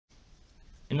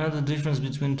Another difference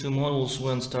between two models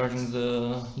when starting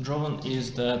the drone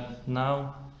is that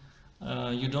now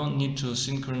you don't need to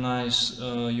synchronize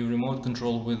your remote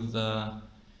control with the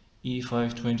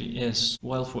E520s,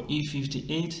 while for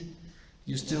E58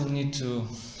 you still need to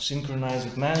synchronize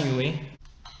it manually.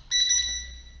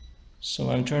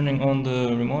 So I'm turning on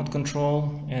the remote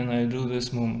control and I do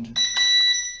this movement,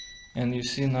 and you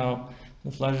see now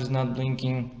the flash is not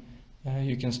blinking.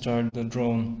 You can start the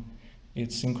drone,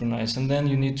 it's synchronized. And then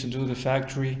you need to do the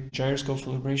factory gyroscope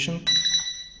calibration.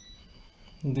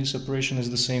 This operation is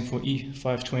the same for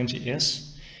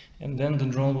E520s, and then the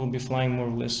drone will be flying more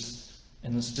or less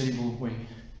in a stable way.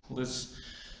 Let's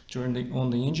turn on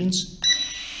the engines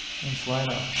and fly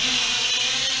now.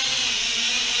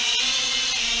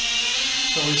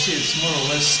 So we see it's more or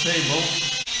less stable.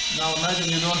 Now imagine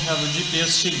you don't have a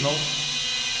GPS signal.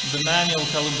 The manual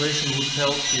calibration would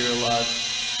help here a lot.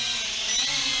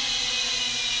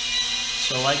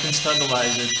 So I can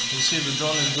stabilize it. You see the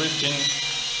drone is drifting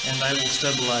and I will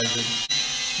stabilize it.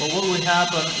 But what will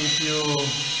happen if you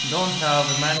don't have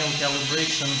a manual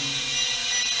calibration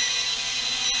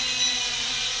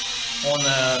on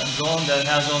a drone that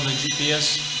has only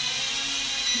GPS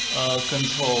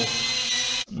control?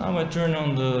 Now I turn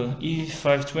on the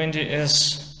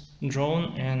E520s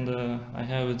drone and I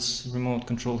have its remote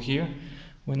control here.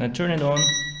 When I turn it on,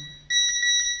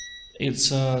 it's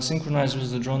synchronized with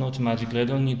the drone automatically. I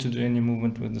don't need to do any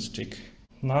movement with the stick.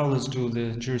 Now let's do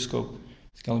the gyroscope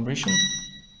calibration.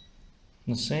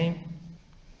 The same.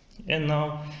 And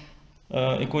now,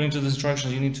 according to the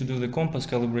instructions, you need to do the compass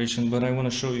calibration, but I want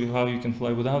to show you how you can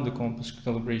fly without the compass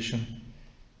calibration.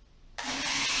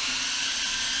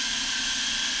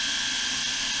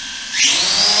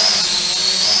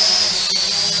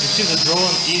 You see the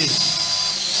drone is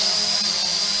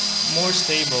more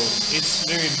stable, it's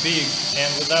very big,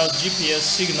 and without GPS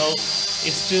signal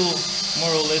it's still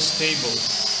more or less stable.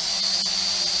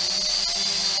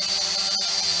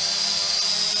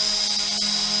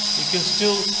 You can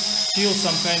still feel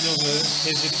some kind of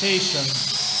hesitation,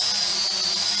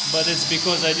 but it's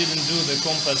because I didn't do the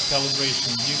compass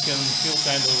calibration. You can feel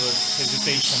kind of a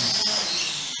hesitation.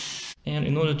 And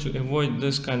in order to avoid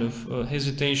this kind of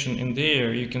hesitation in the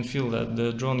air, you can feel that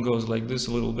the drone goes like this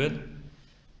a little bit.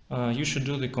 You should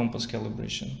do the compass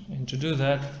calibration. And to do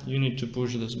that, you need to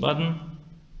push this button,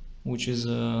 which is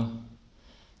a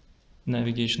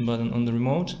navigation button on the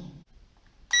remote.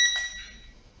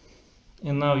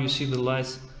 And now you see the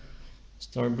lights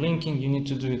start blinking. You need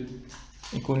to do it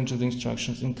according to the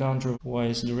instructions in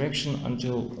counterwise direction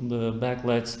until the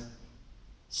backlights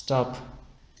stop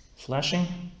flashing.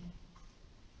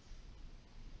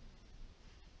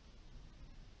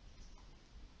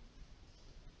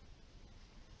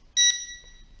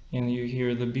 And you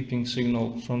hear the beeping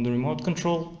signal from the remote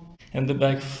control, and the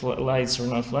back lights are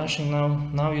not flashing now.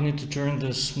 Now you need to turn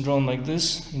this drone like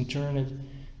this and turn it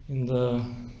in the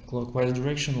clockwise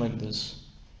direction like this.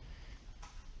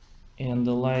 And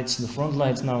the lights, the front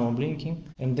lights now are blinking,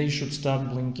 and they should stop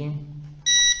blinking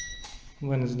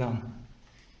when it's done.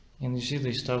 And you see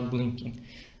they stop blinking.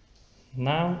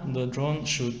 Now the drone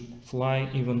should fly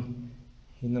even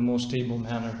in the most stable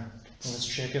manner. Let's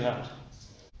check it out.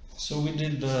 So we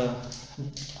did the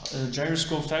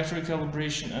gyroscope factory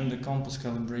calibration and the compass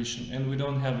calibration, and we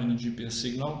don't have any GPS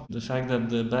signal. The fact that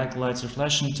the back lights are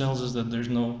flashing tells us that there's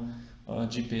no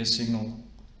GPS signal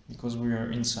because we are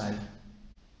inside.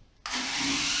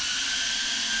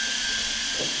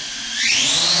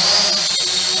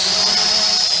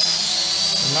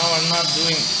 Now I'm not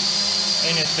doing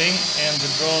anything and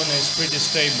the drone is pretty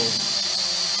stable.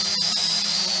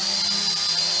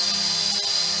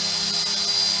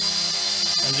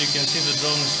 As you can see, the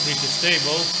drone is pretty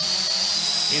stable.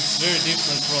 It's very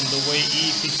different from the way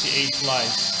E58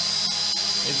 flies.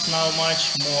 It's now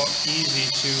much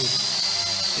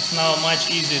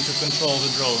easier to control the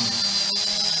drone.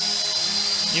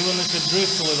 Even if it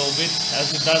drifts a little bit,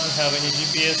 as it doesn't have any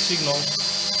GPS signal,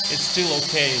 it's still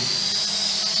okay.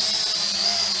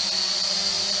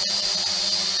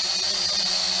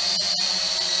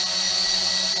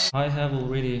 I have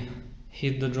already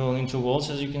hit the drone into walls,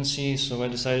 as you can see, so I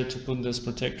decided to put these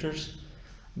protectors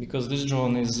because this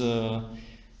drone is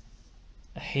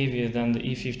heavier than the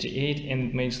E58 and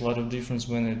it makes a lot of difference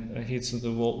when it hits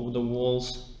the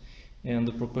walls, and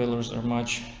the propellers are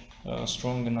much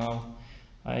stronger now.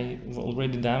 I've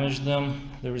already damaged them.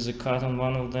 There is a cut on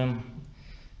one of them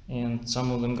and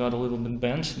some of them got a little bit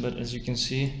bent, but as you can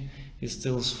see it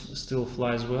still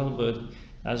flies well. But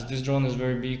as this drone is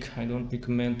very big, I don't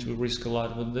recommend to risk a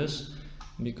lot with this,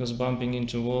 because bumping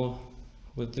into a wall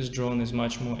with this drone is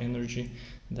much more energy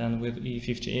than with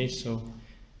E58, so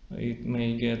it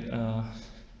may get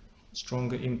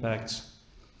stronger impacts.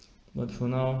 But for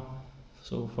now,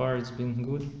 so far it's been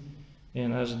good.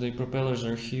 And as the propellers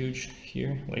are huge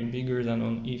here, like bigger than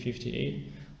on E58,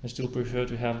 I still prefer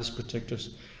to have these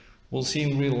protectors. We'll see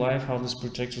in real life how these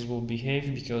protectors will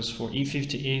behave, because for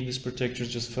E58 these protectors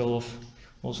just fell off.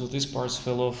 Also these parts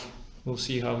fell off. We'll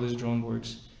see how this drone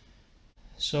works.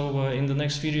 So in the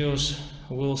next videos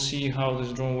we'll see how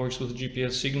this drone works with the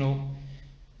GPS signal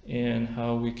and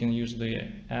how we can use the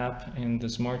app and the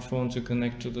smartphone to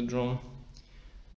connect to the drone.